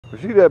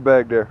See that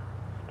bag there?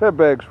 That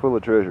bag's full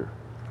of treasure.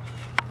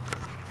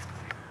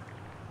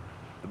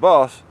 The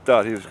boss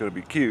thought he was going to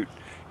be cute,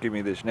 give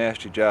me this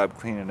nasty job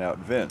cleaning out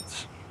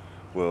vents.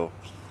 Well,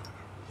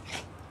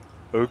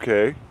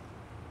 okay.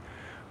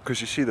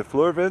 Because you see the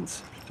floor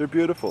vents? They're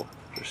beautiful.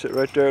 They sit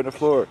right there on the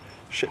floor.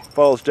 Shit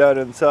falls down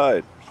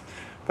inside.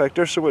 In fact,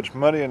 there's so much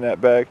money in that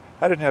bag,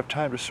 I didn't have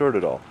time to sort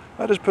it all.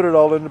 I just put it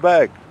all in the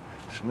bag.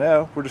 So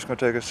now we're just going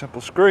to take a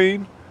simple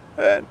screen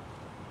and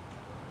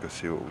go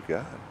see what we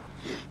got.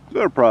 So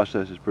the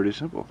process is pretty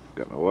simple.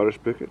 Got my water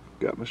spigot,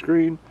 got my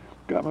screen,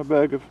 got my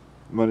bag of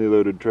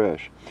money-loaded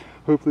trash.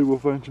 Hopefully we'll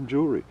find some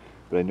jewelry,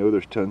 but I know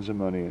there's tons of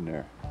money in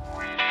there.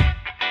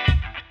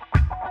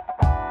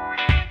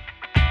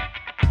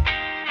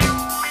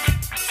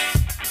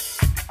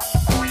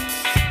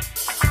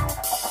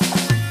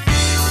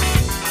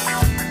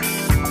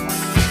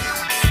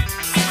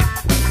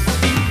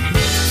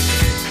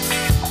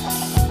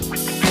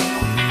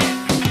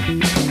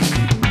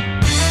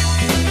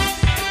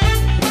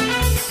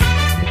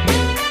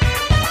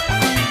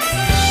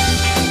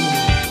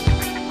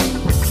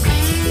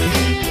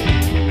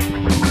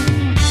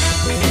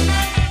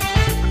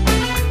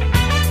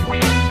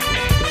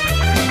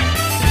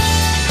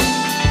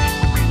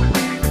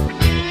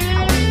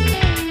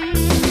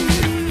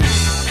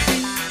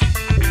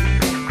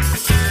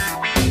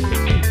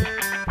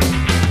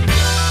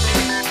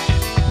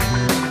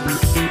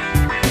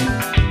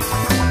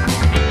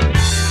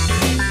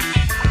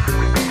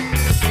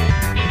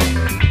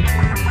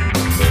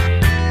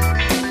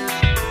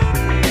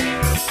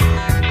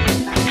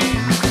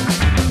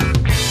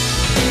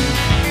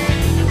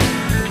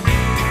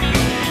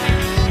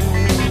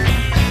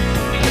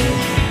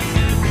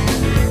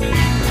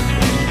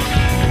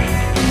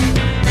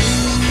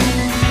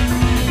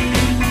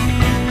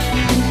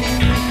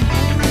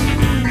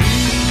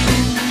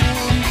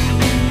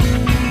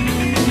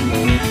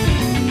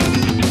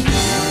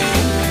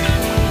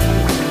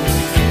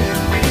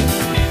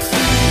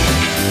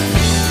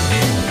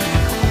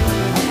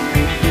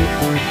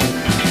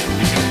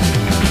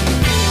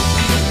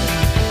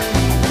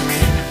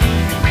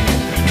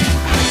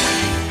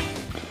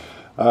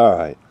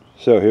 Alright,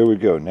 so here we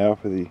go. Now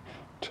for the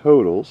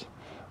totals.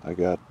 I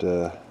got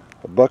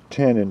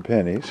 $1.10 in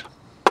pennies,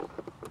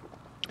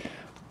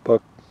 I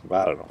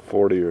don't know,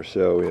 40 or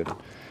so in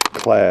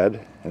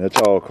clad, and it's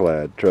all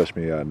clad, trust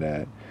me on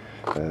that.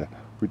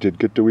 We did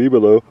get the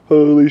Weebelo.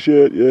 Holy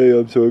shit, yay,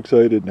 I'm so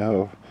excited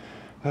now.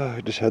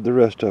 I just had the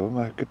rest of them.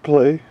 I could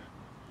play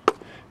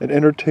and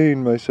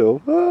entertain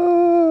myself.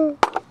 Ah!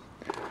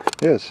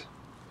 Yes,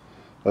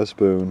 a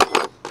spoon.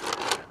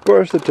 Of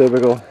course, the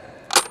typical.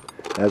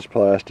 That's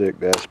plastic,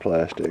 that's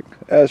plastic,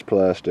 that's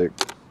plastic.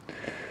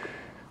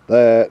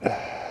 That,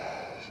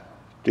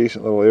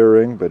 decent little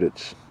earring, but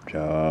it's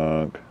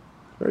junk.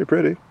 Very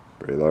pretty,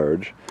 very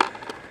large.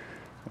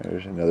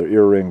 There's another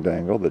earring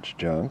dangle that's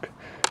junk.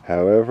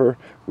 However,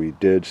 we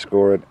did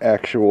score an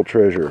actual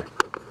treasure.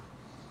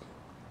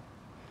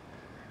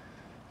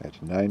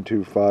 That's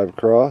 925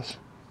 cross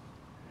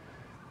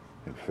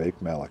and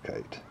fake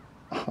malachite.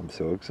 I'm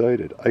so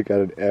excited. I got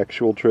an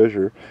actual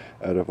treasure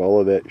out of all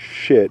of that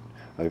shit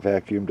I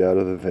vacuumed out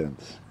of the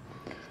vents.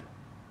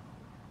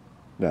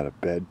 Not a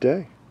bad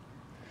day.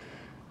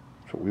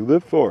 That's what we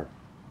live for.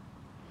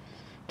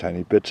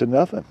 Tiny bits of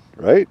nothing,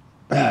 right?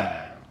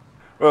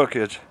 Well,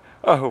 kids,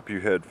 I hope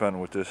you had fun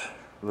with this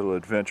little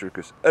adventure,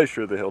 because I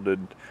sure the hell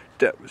didn't.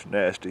 That was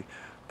nasty.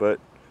 But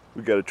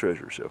we got a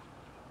treasure, so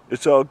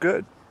it's all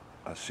good.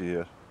 I'll see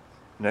you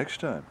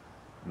next time.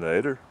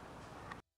 Later.